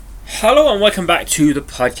Hello and welcome back to the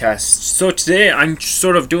podcast. So today I'm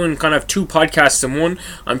sort of doing kind of two podcasts in one.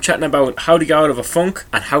 I'm chatting about how to get out of a funk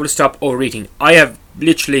and how to stop overeating. I have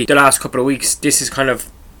literally the last couple of weeks, this is kind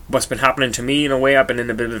of what's been happening to me in a way. I've been in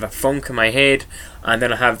a bit of a funk in my head, and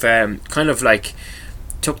then I have kind of like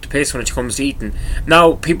took the piss when it comes to eating.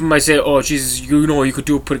 Now people might say, oh Jesus, you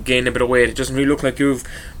could gain a bit of weight. It doesn't really look like you've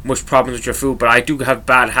much problems with your food, but I do have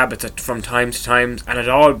bad habits from time to time, and it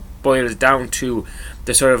all boils down to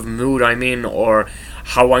the sort of mood I'm in or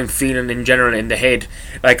how I'm feeling in general in the head.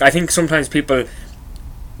 Like, I think sometimes people,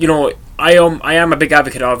 I am a big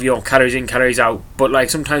advocate of calories in, calories out, but like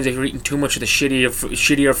sometimes if you're eating too much of the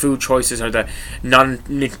shittier food choices or the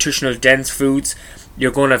non-nutritional dense foods,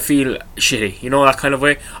 you're going to feel shitty, that kind of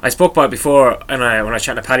way. I spoke about it before, and when I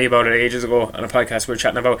chatted to Paddy about it ages ago on a podcast we were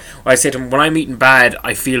chatting about, I said to him, when I'm eating bad,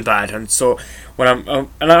 I feel bad. And so when and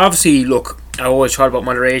I obviously, look, I always thought about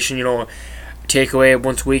moderation, takeaway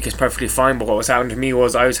once a week is perfectly fine, but what was happening to me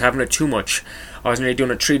was I was having it too much. I was nearly doing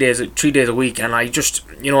it 3 days a week, and I just,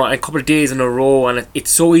 a couple of days in a row, and it's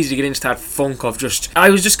so easy to get into that funk of I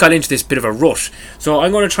was just got into this bit of a rut. So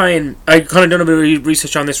I'm going to try and, I kind of done a bit of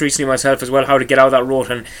research on this recently myself as well, how to get out of that rut,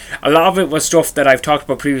 and a lot of it was stuff that I've talked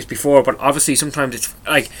about before, but obviously sometimes it's,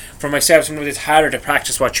 like, for myself, sometimes it's harder to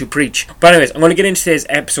practice what you preach. But anyways, I'm going to get into today's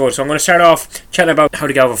episode, so I'm going to start off chatting about how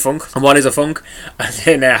to get out of a funk, and what is a funk, and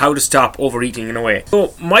then how to stop overeating in a way.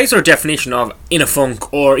 So my sort of definition of in a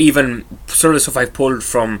funk, or even sort of stuff I've pulled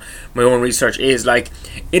from my own research, is like,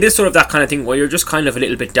 it is sort of that kind of thing where you're just kind of a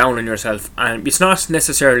little bit down on yourself, and it's not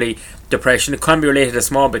necessarily depression. It can be related a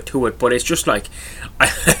small bit to it, but it's just like, I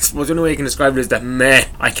suppose the only way I can describe it is that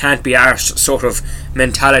I can't be arsed sort of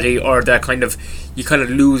mentality, or that kind of, you kind of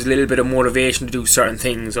lose a little bit of motivation to do certain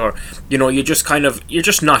things, or you're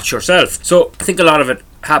just not yourself. So I think a lot of it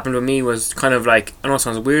happened with me was kind of like, I know it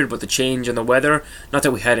sounds weird, but the change in the weather, not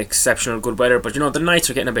that we had exceptional good weather, but the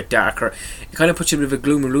nights are getting a bit darker. It kind of puts you in a bit of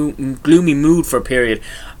a gloomy mood for a period,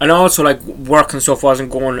 and also like work and stuff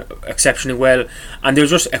wasn't going exceptionally well, and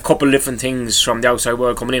there's just a couple of different things from the outside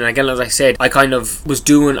world coming in. And again, as I said, I kind of was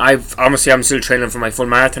doing, I'm still training for my full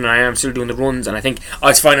marathon, and I am still doing the runs, and I think I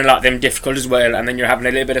was finding a lot of them difficult as well, and then you're having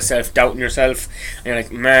a little bit of self-doubt in yourself, and you're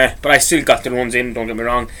like, meh, but I still got the runs in, don't get me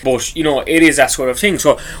wrong, but it is that sort of thing.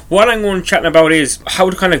 So what I'm going to chat about is how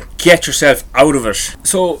to kind of get yourself out of it.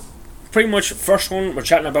 So pretty much first one we're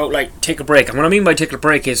chatting about, like, take a break. And what I mean by take a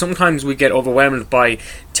break is sometimes we get overwhelmed by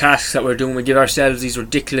tasks that we're doing. We give ourselves these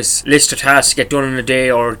ridiculous list of tasks to get done in a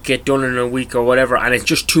day or get done in a week or whatever, and it's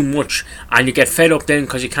just too much, and you get fed up then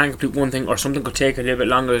because you can't complete one thing, or something could take a little bit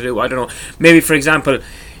longer to do. I don't know, maybe for example,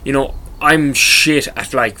 I'm shit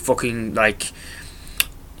at like fucking like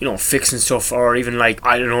fixing stuff, or even like,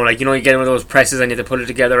 I don't know, like, you get one of those presses and you have to put it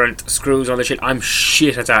together and screws and all the shit. I'm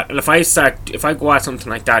shit at that, and if I go at something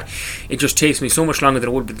like that, it just takes me so much longer than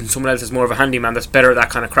it would, than someone else is more of a handyman that's better at that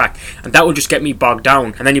kind of crack, and that would just get me bogged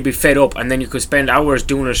down, and then you'd be fed up, and then you could spend hours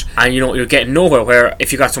doing it, and you're getting nowhere. Where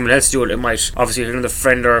if you got someone else to do it, it might, obviously, if you're another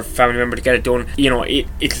friend or family member to get it done, it'll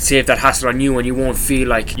save that hassle on you, and you won't feel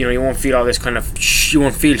like, you won't feel all this kind of, you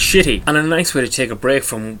won't feel shitty. And a nice way to take a break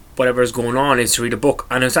from whatever is going on is to read a book.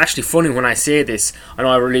 And it's actually funny when I say this, I know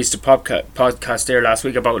I released a podcast there last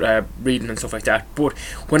week about reading and stuff like that, but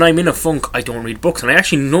when I'm in a funk, I don't read books. And I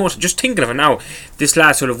actually noticed, just thinking of it now, this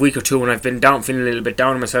last sort of week or two, when I've been down, feeling a little bit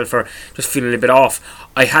down on myself, or just feeling a little bit off,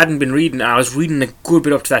 I hadn't been reading. I was reading a good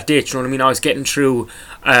bit up to that date, you know what I mean? I was getting through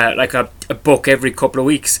like a book every couple of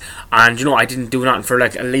weeks, and I didn't do nothing for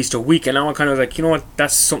like at least a week, and now I'm kind of like,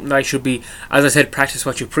 that's something that I should be, as I said, practice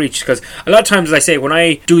what you preach. Because a lot of times, as I say, when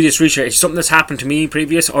I do this research, it's something that's happened to me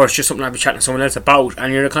previous, or it's just something I've been chatting to someone else about,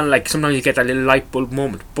 and you're kind of like, sometimes you get that little light bulb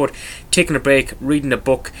moment. But taking a break, reading a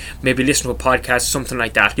book, maybe listening to a podcast, something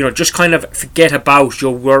like that, just kind of forget about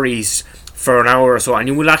your worries for an hour or so, and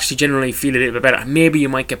you will actually generally feel a little bit better, and maybe you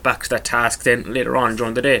might get back to that task then later on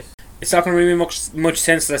during the day. It's not going to really make much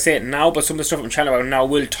sense as I say it now, but some of the stuff I'm chatting about now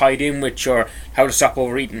will tie in with your how to stop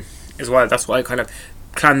overeating as well. That's why I kind of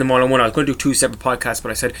planned them all in one. I was going to do 2 separate podcasts, but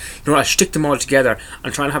I said, I'll stick them all together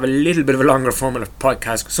and try and have a little bit of a longer format of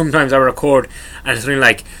podcast. Sometimes I record and it's only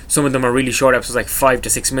like, some of them are really short episodes, like 5 to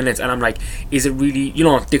 6 minutes, and I'm like, is it really,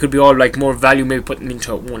 they could be all like more value, maybe put them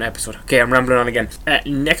into one episode. Okay, I'm rambling on again.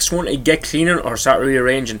 Next one, get cleaning or start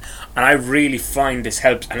rearranging, and I really find this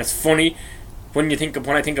helps. And it's funny, when I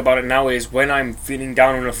think about it now, is when I'm feeling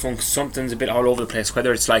down in a funk, something's a bit all over the place,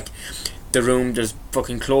 whether it's like the room, there's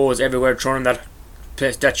fucking clothes everywhere thrown in that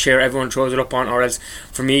that chair everyone throws it up on, or else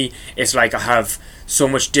for me it's like I have so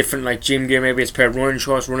much different like gym gear. Maybe it's a pair of running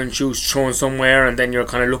shorts, running shoes thrown somewhere, and then you're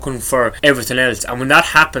kind of looking for everything else. And when that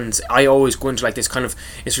happens, I always go into like this kind of,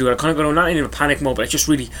 it's really, I kind of go not in a panic mode, but it's just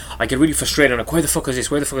really, I get really frustrated. I'm like, where the fuck is this?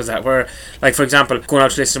 Where the fuck is that? Where, like for example, going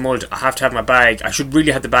out to this mold, I have to have my bag. I should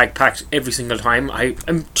really have the bag packed every single time.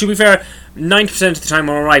 And to be fair, 90% of the time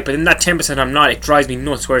I'm alright, but in that 10% I'm not. It drives me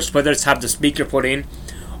nuts. Whereas whether it's have the speaker put in,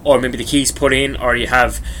 or maybe the keys put in, or you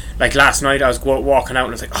have, like last night I was walking out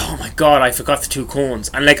and I was like, oh my god, I forgot the 2 cones.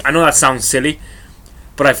 And like, I know that sounds silly,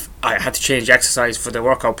 but I had to change exercise for the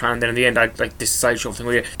workout plan. Then in the end, I like this sideshow thing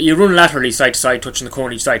where you run laterally side to side, touching the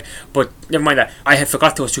cone each side. But never mind that, I had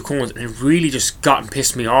forgot those 2 cones, and it really just got and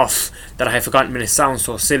pissed me off that I had forgotten. And it sounds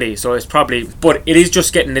so silly, so it's probably, but it is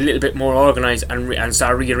just getting a little bit more organised and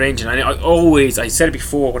start rearranging. And I said it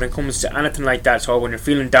before, when it comes to anything like that, so when you're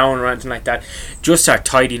feeling down or anything like that, just start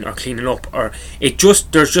tidying or cleaning up, or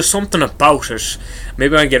there's just something about it.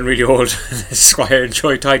 Maybe I'm getting really old. That's why I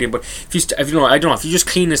enjoy tidying. But if you I don't know, if you just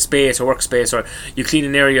clean a space or workspace, or you clean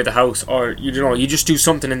an area of the house, or you just do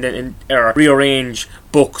something or rearrange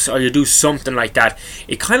books, or you do something like that,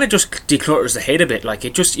 it kind of just declutters the head a bit. Like you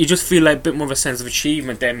just feel like a bit more of a sense of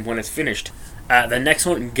achievement then when it's finished. The next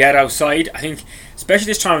one, get outside. I think especially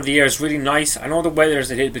this time of the year is really nice. I know the weather is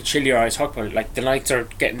a little bit chillier. I talked about it, like the nights are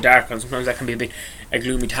getting darker, and sometimes that can be a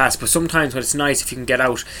gloomy task. But sometimes when it's nice, if you can get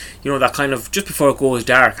out, that kind of just before it goes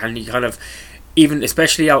dark, and you kind of, even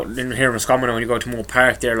especially out in here in Roscommon, when you go to Moore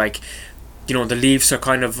Park there, like, the leaves are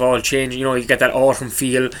kind of all changing, you get that autumn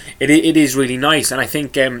feel. It is really nice. And I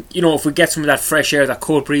think if we get some of that fresh air, that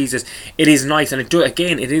cold breezes, it is nice. And it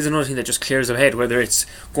is another thing that just clears the head, whether it's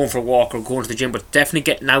going for a walk or going to the gym, but definitely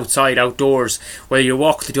getting outside, outdoors, whether you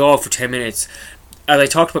walk the dog for 10 minutes. As I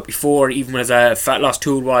talked about before, even as a fat loss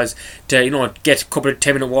tool, was to get a couple of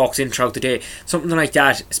 10-minute walks in throughout the day, something like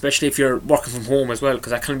that, especially if you're working from home as well,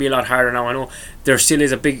 because that can be a lot harder now. I know there still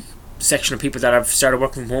is a big section of people that have started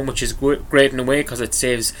working from home, which is great in a way, because it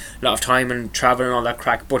saves a lot of time and travel and all that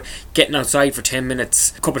crack. But getting outside for 10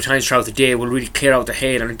 minutes a couple of times throughout the day will really clear out the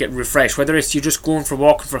head and get refreshed. Whether it's you just going for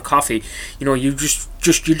walking for coffee, you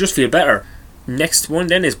just feel better. Next one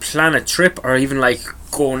then is plan a trip, or even like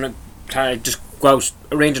going just go out,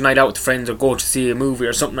 arrange a night out with friends, or go to see a movie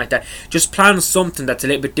or something like that. Just plan something that's a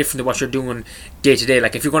little bit different to what you're doing day to day.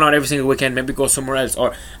 Like if you're going out every single weekend, maybe go somewhere else,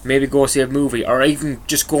 or maybe go see a movie, or even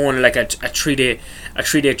just go on like a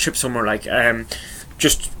 3-day trip somewhere. Like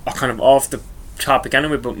just kind of off the topic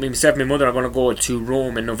anyway, but myself and my mother are going to go to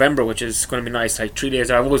Rome in November, which is going to be nice. Like 3 days,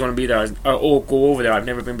 I always want to be there, or go over there. I've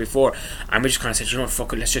never been before, and we just kind of said,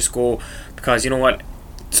 fuck it, let's just go, because you know what,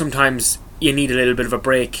 sometimes you need a little bit of a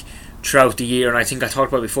break throughout the year. And I think I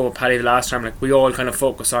talked about before with Paddy the last time, like we all kind of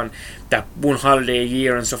focus on that one holiday a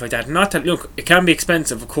year and stuff like that. Not that, look, it can be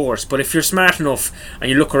expensive of course, but if you're smart enough and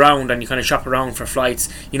you look around and you kind of shop around for flights,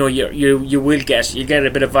 you will get a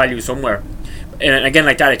bit of value somewhere. And again,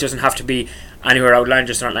 like that, it doesn't have to be anywhere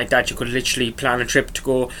outlandish or anything like that. You could literally plan a trip to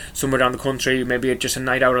go somewhere down the country, maybe just a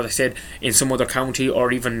night out, as I said, in some other county,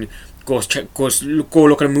 or even go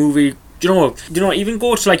look at a movie. Even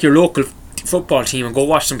go to like your local football team and go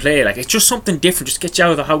watch them play. Like, it's just something different. Just get you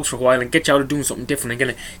out of the house for a while and get you out of doing something different,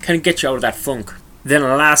 and kind of get you out of that funk. Then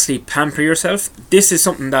lastly, pamper yourself. This is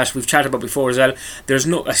something that we've chatted about before as well. There's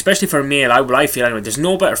no, especially for a male, I feel anyway, there's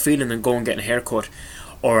no better feeling than going and getting a haircut,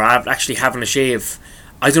 or actually having a shave.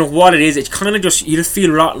 I don't know what it is. It's kind of just, you just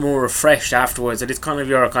feel a lot more refreshed afterwards. It's kind of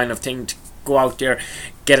your kind of thing to go out there,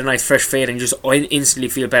 get a nice fresh fade, and you just instantly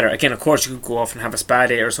feel better. Again, of course, you could go off and have a spa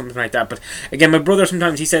day or something like that, but again, my brother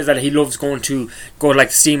sometimes, he says that he loves go to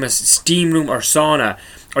like steam room or sauna,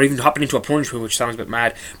 or even hopping into a plunge pool, which sounds a bit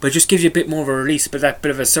mad, but it just gives you a bit more of a release, but that bit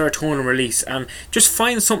of a serotonin release. And just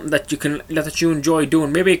find something that you enjoy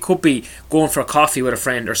doing. Maybe it could be going for a coffee with a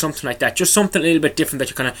friend or something like that. Just something a little bit different that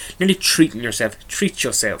you're kind of nearly treat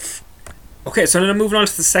yourself. Okay, so then moving on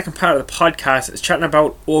to the second part of the podcast, is chatting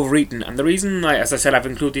about overeating. And the reason, as I said, I've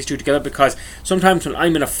included these two together, because sometimes when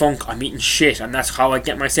I'm in a funk, I'm eating shit, and that's how I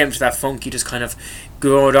get myself into that funk. You just kind of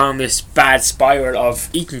go down this bad spiral of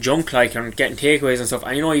eating junk, like, and getting takeaways and stuff.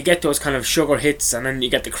 And you get those kind of sugar hits, and then you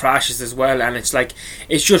get the crashes as well, and it's like,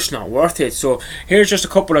 it's just not worth it. So here's just a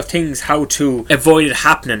couple of things how to avoid it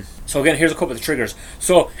happening. So again, here's a couple of the triggers.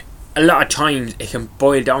 So a lot of times it can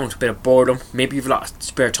boil down to a bit of boredom. Maybe you've a lot of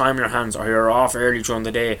spare time in your hands, or you're off early during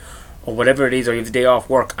the day, or whatever it is, or you have the day off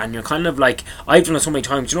work, and you're kind of like, I've done it so many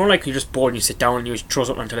times, like you're just bored and you sit down and you throw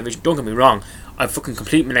something on television. Don't get me wrong, I've fucking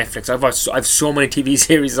completed my Netflix, I've so many TV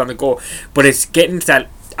series on the go, but it's getting to that,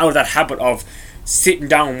 out of that habit of sitting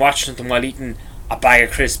down and watching something while eating a bag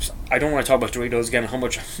of crisps. I don't want to talk about Doritos again, how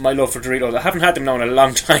much my love for Doritos. I haven't had them now in a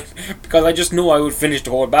long time because I just know I would finish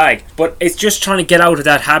the whole bag. But it's just trying to get out of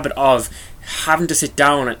that habit of having to sit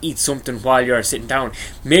down and eat something while you're sitting down.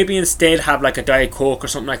 Maybe instead have like a Diet Coke or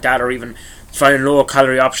something like that, or even find lower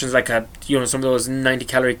calorie options like some of those 90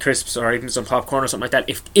 calorie crisps, or even some popcorn or something like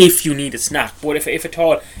that, if you need a snack. But if at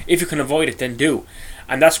all, if you can avoid it, then do.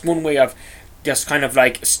 And that's one way of just kind of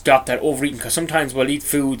like stop that overeating, because sometimes we'll eat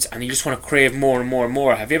foods and you just want to crave more and more and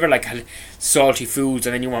more. Have you ever like had salty foods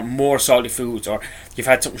and then you want more salty foods, or you've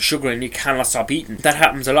had something sugary and you cannot stop eating? That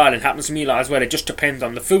happens a lot, and it happens to me a lot as well. It just depends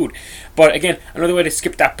on the food. But again, another way to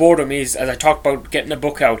skip that boredom is, as I talked about, getting a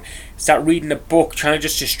book out, start reading a book, trying to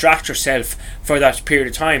just distract yourself for that period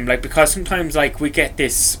of time. Like, because sometimes like we get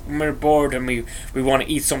this, when we're bored and we want to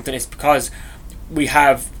eat something, it's because we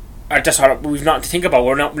have we've nothing to think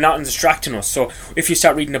about. Nothing distracting us. So if you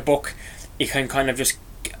start reading a book, you can kind of just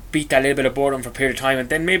beat that little bit of boredom for a period of time, and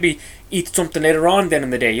then maybe eat something later on then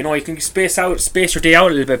in the day. You can space your day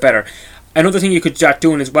out a little bit better. Another thing you could start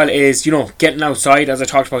doing as well is, getting outside, as I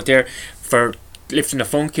talked about there, for lifting the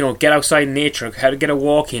funk. Get outside in nature, get a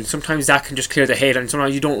walk in. Sometimes that can just clear the head, and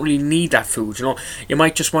sometimes you don't really need that food. You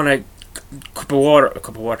might just want a cup of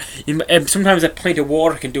water. Sometimes a pint of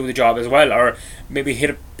water can do the job as well, or maybe hit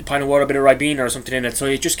a pint of water, a bit of Ribena or something in it, so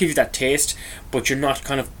it just gives you that taste, but you're not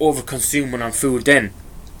kind of over consuming on food then.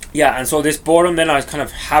 Yeah, and so this boredom then is kind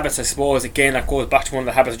of habits, I suppose. Again, that goes back to one of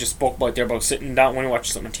the habits I just spoke about there, about sitting down when you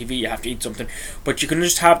watch something on TV, you have to eat something. But you can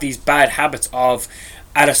just have these bad habits of,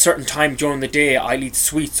 at a certain time during the day, I'll eat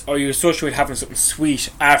sweets, or you associate having something sweet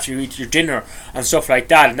after you eat your dinner and stuff like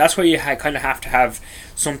that. And that's where you kind of have to have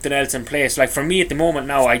something else in place. Like for me at the moment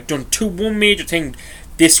now, I've done one major thing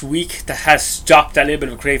this week that has stopped that little bit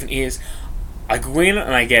of a craving is, I go in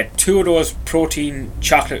and I get 2 of those protein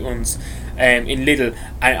chocolate ones in Lidl,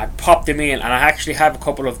 and I pop them in, and I actually have a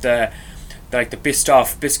couple of the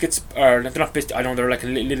Biscoff biscuits, or they're not biscuits, I know they're like a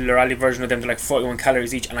little early version of them. They're like 41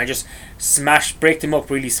 calories each, and I just break them up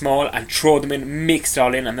really small and throw them in, mix it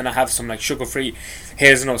all in, and then I have some like sugar-free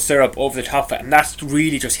hazelnut syrup over the top of it, and that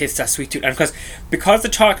really just hits that sweet tooth. And because the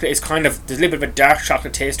chocolate is kind of, there's a little bit of a dark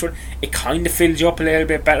chocolate taste to it, it kind of fills you up a little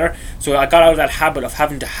bit better. So I got out of that habit of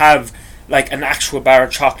having to have like an actual bar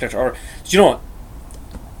of chocolate, or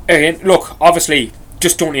again, look, obviously,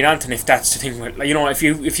 just don't eat anything if that's the thing.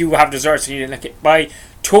 If you have desserts and you didn't like it, by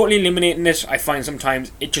totally eliminating it, I find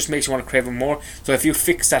sometimes it just makes you want to crave it more. So if you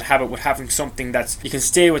fix that habit with having something you can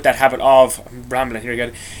stay with that habit of, I'm rambling here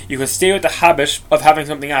again, you can stay with the habit of having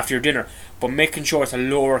something after your dinner, but making sure it's a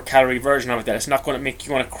lower calorie version of it, that it's not going to make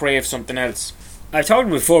you want to crave something else. I've talked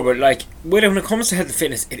before, but like when it comes to health and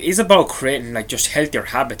fitness, it is about creating like just healthier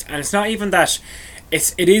habits, and it's not even that.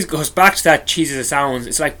 It goes back to that cheesy as it sounds.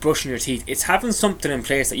 It's like brushing your teeth. It's having something in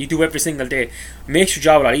place that you do every single day. Makes your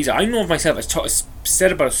job a lot easier. I know of myself, I've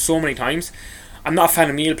said about it so many times, I'm not a fan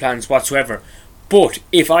of meal plans whatsoever. But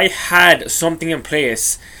if I had something in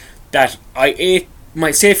place that I ate,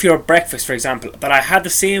 say for your breakfast for example, that I had the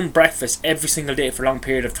same breakfast every single day for a long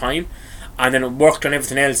period of time, and then it worked on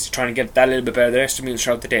everything else, trying to get that a little bit better the rest of the meals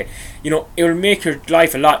throughout the day, it will make your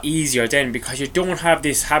life a lot easier then, because you don't have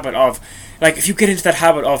this habit of, like, if you get into that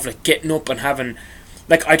habit of like getting up and having,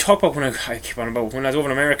 like I talk about when I keep on about when I was over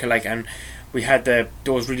in America, like, and we had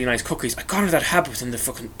those really nice cookies. I got into that habit within the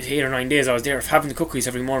fucking 8 or 9 days I was there of having the cookies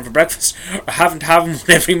every morning for breakfast, or having to have them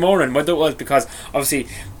every morning. Whether it was because obviously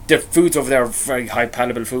the foods over there are very high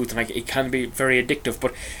palatable foods, and like it can be very addictive,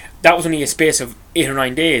 but that was only a space of 8 or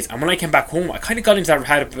 9 days. And when I came back home, I kind of got into that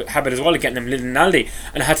habit as well of getting them little in Aldi,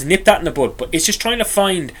 and I had to nip that in the bud. But it's just trying to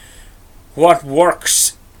find what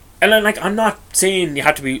works. And then, like, I'm not saying you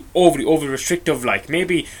have to be overly restrictive. Like,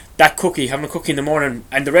 maybe that cookie, having a cookie in the morning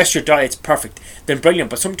and the rest of your diet's perfect, then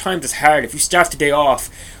brilliant. But sometimes it's hard. If you start the day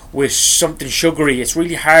off with something sugary, it's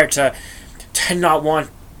really hard to not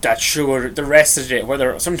want that sugar the rest of the day.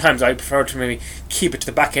 Whether sometimes I prefer to maybe keep it to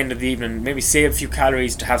the back end of the evening, maybe save a few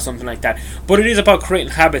calories to have something like that. But it is about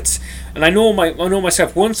creating habits. And I know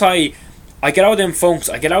myself, once I get out of them funks,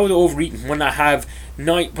 I get out of the overeating when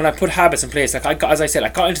I put habits in place. Like I got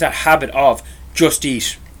into that habit of just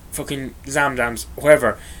eat fucking zamdams,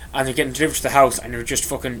 whatever, and they're getting delivered to the house, and you're just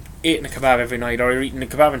fucking eating a kebab every night, or you're eating a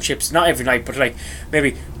kebab and chips, not every night, but like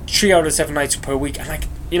maybe 3 out of 7 nights per week, and like,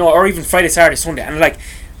 or even Friday, Saturday, Sunday, and like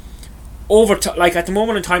like at the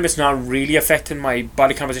moment in time, it's not really affecting my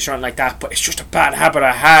body composition or anything like that, but it's just a bad habit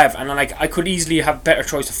I have, and like I could easily have better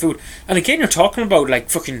choice of food. And again, you're talking about like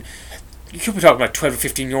fucking, you could be talking about 12 or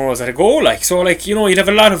 15 euros at a go, like, so like, you'd have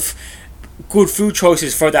a lot of good food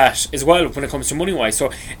choices for that as well when it comes to money wise.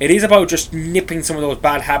 So it is about just nipping some of those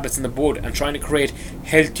bad habits in the bud and trying to create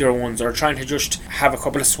healthier ones, or trying to just have a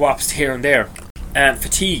couple of swaps here and there.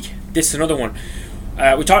 Fatigue, this is another one.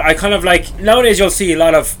 I kind of like, nowadays you'll see a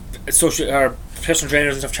lot of social or personal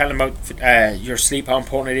trainers and stuff chatting about your sleep, how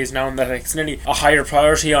important it is now, and that it's nearly a higher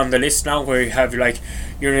priority on the list now, where you have like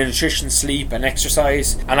your nutrition, sleep and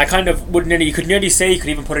exercise. And I kind of would nearly, you could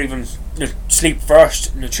even put it even sleep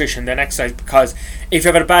first, nutrition then exercise, because if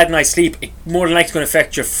you have a bad night's sleep, it more than likely going to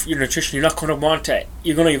affect your nutrition. You're not going to want to,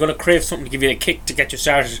 you're going to crave something to give you a kick to get you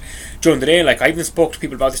started during the day. Like, I even spoke to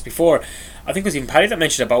people about this before. I think it was even Paddy that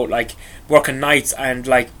mentioned about like working nights and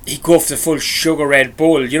like he'd go for the full sugar Red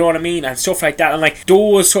Bull, you know what I mean, and stuff like that. And like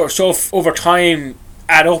those sort of stuff over time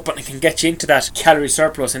add up, and it can get you into that calorie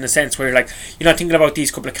surplus, in the sense where you're like, you're not thinking about these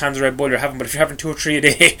couple of cans of Red Bull you're having, but if you're having 2 or 3 a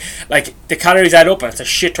day, like the calories add up, and it's a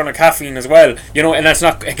shit ton of caffeine as well, you know, and that's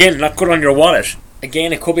not good on your wallet.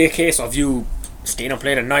 Again, it could be a case of you staying up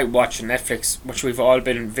late at night watching Netflix, which we've all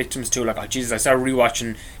been victims to. Like, oh Jesus, I started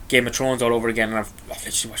rewatching Game of Thrones all over again, and I've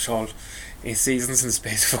literally watched all 8 seasons in the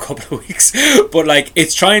space of a couple of weeks. But like,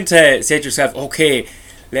 it's trying to say to yourself, okay,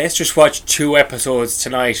 let's just watch 2 episodes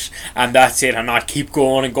tonight and that's it, and not keep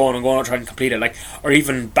going and going and going and trying to complete it. Like, or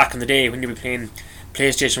even back in the day when you were playing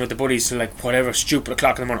PlayStation with the buddies till like whatever stupid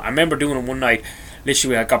o'clock in the morning. I remember doing it one night.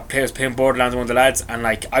 Literally, I got players playing Borderlands with one of the lads, and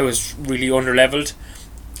like I was really under leveled,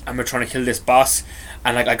 and we're trying to kill this boss,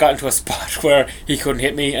 and like I got into a spot where he couldn't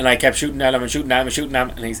hit me, and I kept shooting at him and shooting at him and shooting at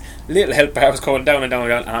him, and his little health bar was going down and down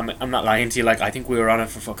and down. And I'm not lying to you, like I think we were on it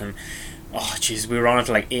for fucking, oh jeez, we were on it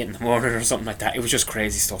till like 8 in the morning or something like that. It was just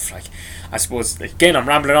crazy stuff. Like, I suppose, again, I'm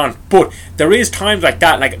rambling on, but there is times like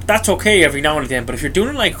that. Like, that's okay every now and then, but if you're doing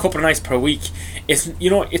it like a couple of nights per week, it's,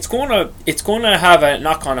 you know, it's gonna have a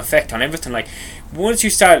knock-on effect on everything. Like, once you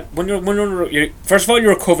start, first of all,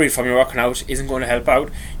 your recovery from your working out isn't going to help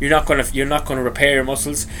out. You're not going to repair your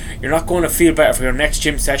muscles. You're not going to feel better for your next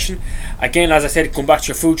gym session. Again, as I said, going back to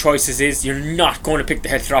your food choices, is you're not going to pick the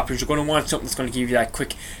healthier options. You're going to want something that's going to give you that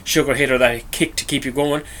quick sugar hit or that kick to keep you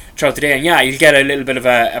going throughout the day. And yeah, you'll get a little bit of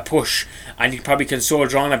a push, and you probably can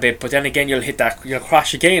soldier on a bit, but then again you'll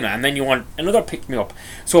crash again, and then you want another pick me up.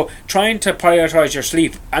 So trying to prioritize your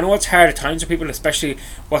sleep. I know it's hard at times for people, especially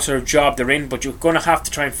what sort of job they're in, but you're going to have to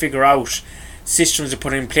try and figure out systems to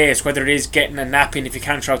put in place, whether it is getting a nap in if you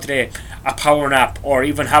can throughout the day, a power nap, or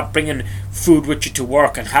even bringing food with you to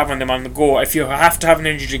work and having them on the go. If you have to have an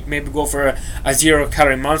energy drink, maybe go for a 0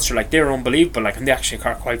 calorie Monster. Like, they're unbelievable, like, and they actually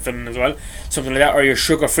are quite filling as well, something like that. Or your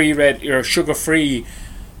sugar free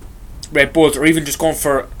Red Bulls, or even just going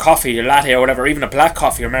for coffee, a latte or whatever, even a black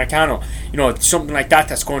coffee or Americano, you know, something like that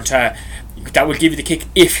that will give you the kick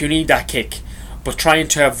if you need that kick. But trying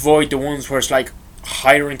to avoid the ones where it's like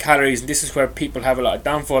higher in calories, and this is where people have a lot of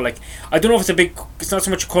downfall. Like, I don't know if it's not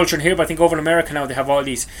so much a culture in here, but I think over in America now they have all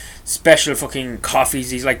these special fucking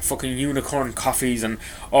coffees, these like fucking unicorn coffees, and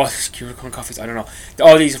unicorn coffees, I don't know,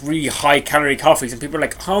 all these really high calorie coffees, and people are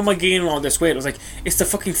like, how am I gaining all this weight? I was like, it's the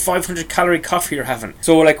fucking 500 calorie coffee you're having.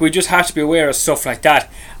 So like, we just have to be aware of stuff like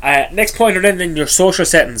that. Next point are then your social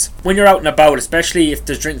settings. When you're out and about, especially if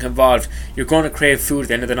there's drink involved, you're going to crave food at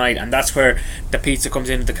the end of the night, and that's where the pizza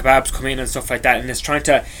comes in, the kebabs come in and stuff like that. And it's trying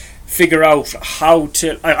to figure out how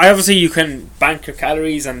to, obviously you can bank your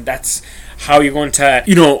calories, and that's how you're going to,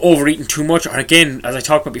 you know, overeating too much. Or again, as I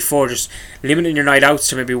talked about before, just limiting your night outs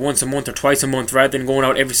to maybe once a month or twice a month, rather than going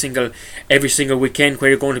out every single weekend where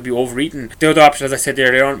you're going to be overeating. The other option, as I said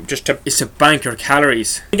earlier on, is to bank your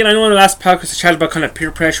calories. Again, I know in the last podcast I chatted about kind of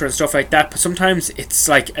peer pressure and stuff like that, but sometimes it's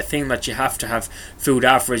like a thing that you have to have food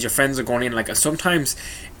afterwards. Your friends are going in, like, sometimes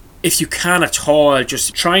if you can at all,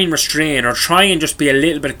 just try and restrain, or try and just be a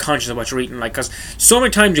little bit conscious of what you're eating. Like, because so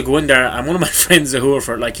many times you go in there, and one of my friends, a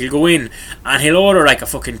Hurford, like, he'll go in and he'll order like a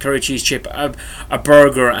fucking curry cheese chip, a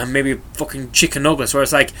burger, and maybe fucking chicken nuggets, where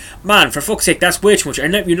it's like, man, for fuck's sake, that's way too much.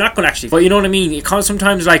 And you're not going to actually, but you know what I mean? It can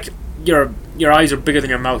sometimes, like, your eyes are bigger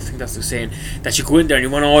than your mouth. I think that's the saying, that you go in there and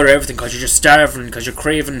you want to order everything because you're just starving, because you're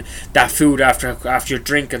craving that food after your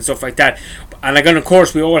drink and stuff like that. And like, and of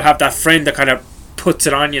course we all have that friend that kind of puts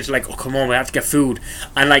it on you to like, oh come on, we have to get food.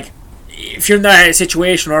 And like, if you're in that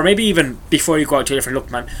situation, or maybe even before you go out to your friend,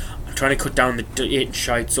 look man, I'm trying to cut down the eating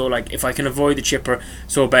shite, so like, if I can avoid the chipper,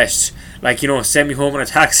 so best, like, you know, send me home in a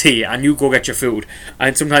taxi and you go get your food.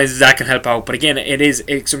 And sometimes that can help out, but again,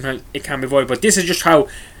 sometimes it can be avoided. But this is just how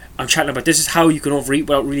I'm chatting about. This is how you can overeat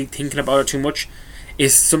without really thinking about it too much.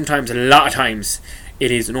 Is sometimes, a lot of times,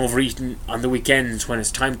 it is an overeating on the weekends when it's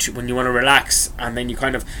time to, when you want to relax, and then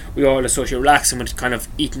we all associate relaxing with kind of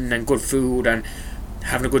eating and good food and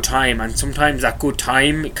having a good time. And sometimes that good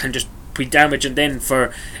time can just be damaging then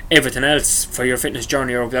for everything else, for your fitness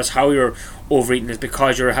journey, or that's how you're overeating, is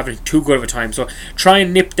because you're having too good of a time. So try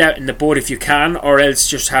and nip that in the bud if you can, or else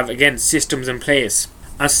just have, again, systems in place.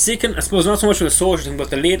 And second, I suppose not so much for the social thing,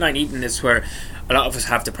 but the late night eating is where a lot of us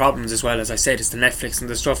have the problems as well. As I said, it's the Netflix and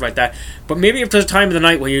the stuff like that. But maybe if there's a time of the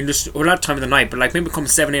night where you're just, well, not time of the night, but like maybe come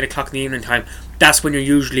 7, 8 o'clock in the evening time, that's when you're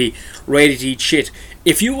usually ready to eat shit.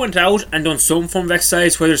 If you went out and done some form of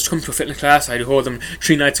exercise, whether it's come to a fitness class, I'd hold them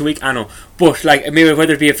 3 nights a week, I know, but like maybe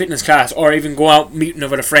whether it be a fitness class or even go out meeting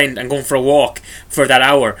with a friend and going for a walk for that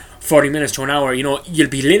hour, 40 minutes to an hour, you know, you'll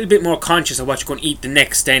be a little bit more conscious of what you're going to eat the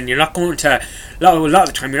next day. And you're not going to, a lot of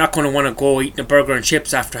the time, you're not going to want to go eating a burger and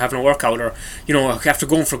chips after having a workout, or, you know, after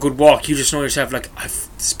going for a good walk. You just know yourself, like, I've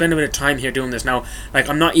spent a bit of time here doing this now, like,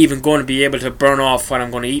 I'm not even going to be able to burn off what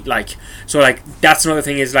I'm going to eat, like. So, like, that's another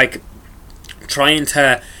thing, is, like, trying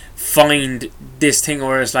to find this thing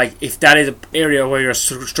where it's like, if that is an area where you're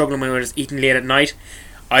struggling with eating late at night,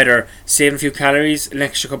 either save a few calories, an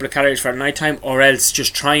extra couple of calories for at night time, or else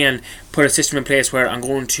just try and put a system in place where I'm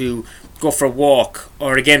going to go for a walk,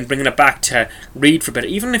 or again bringing it back to read for a bit,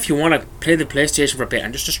 even if you want to play the PlayStation for a bit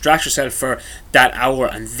and just distract yourself for that hour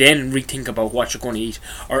and then rethink about what you're going to eat,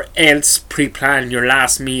 or else pre-plan your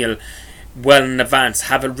last meal well in advance,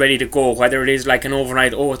 have it ready to go, whether it is like an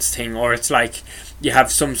overnight oats thing, or it's like you have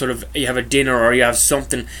some sort of, you have a dinner, or you have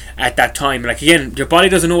something at that time. Like, again, your body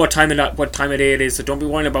doesn't know what time of day it is, so don't be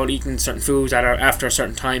worrying about eating certain foods that are after a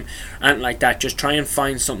certain time and like that. Just try and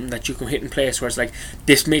find something that you can hit in place where it's like,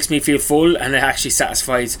 this makes me feel full and it actually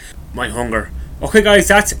satisfies my hunger. Okay guys,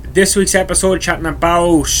 that's this week's episode, chatting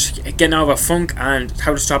about getting out of a funk and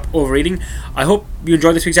how to stop overeating. I hope you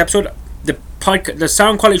enjoyed this week's episode. The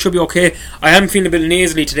sound quality should be okay. I am feeling a bit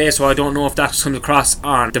nasally today, so I don't know if that comes across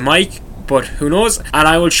on the mic, but who knows. And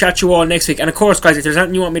I will chat you all next week. And of course guys, if there's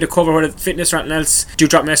anything you want me to cover, whether it's fitness or anything else, do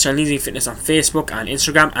drop a message on Lean Fitness on Facebook and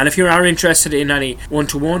Instagram. And if you are interested in any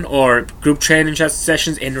one-to-one or group training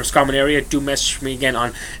sessions in the Roscommon area, do message me again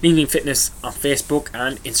on Lean Fitness on Facebook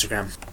and Instagram.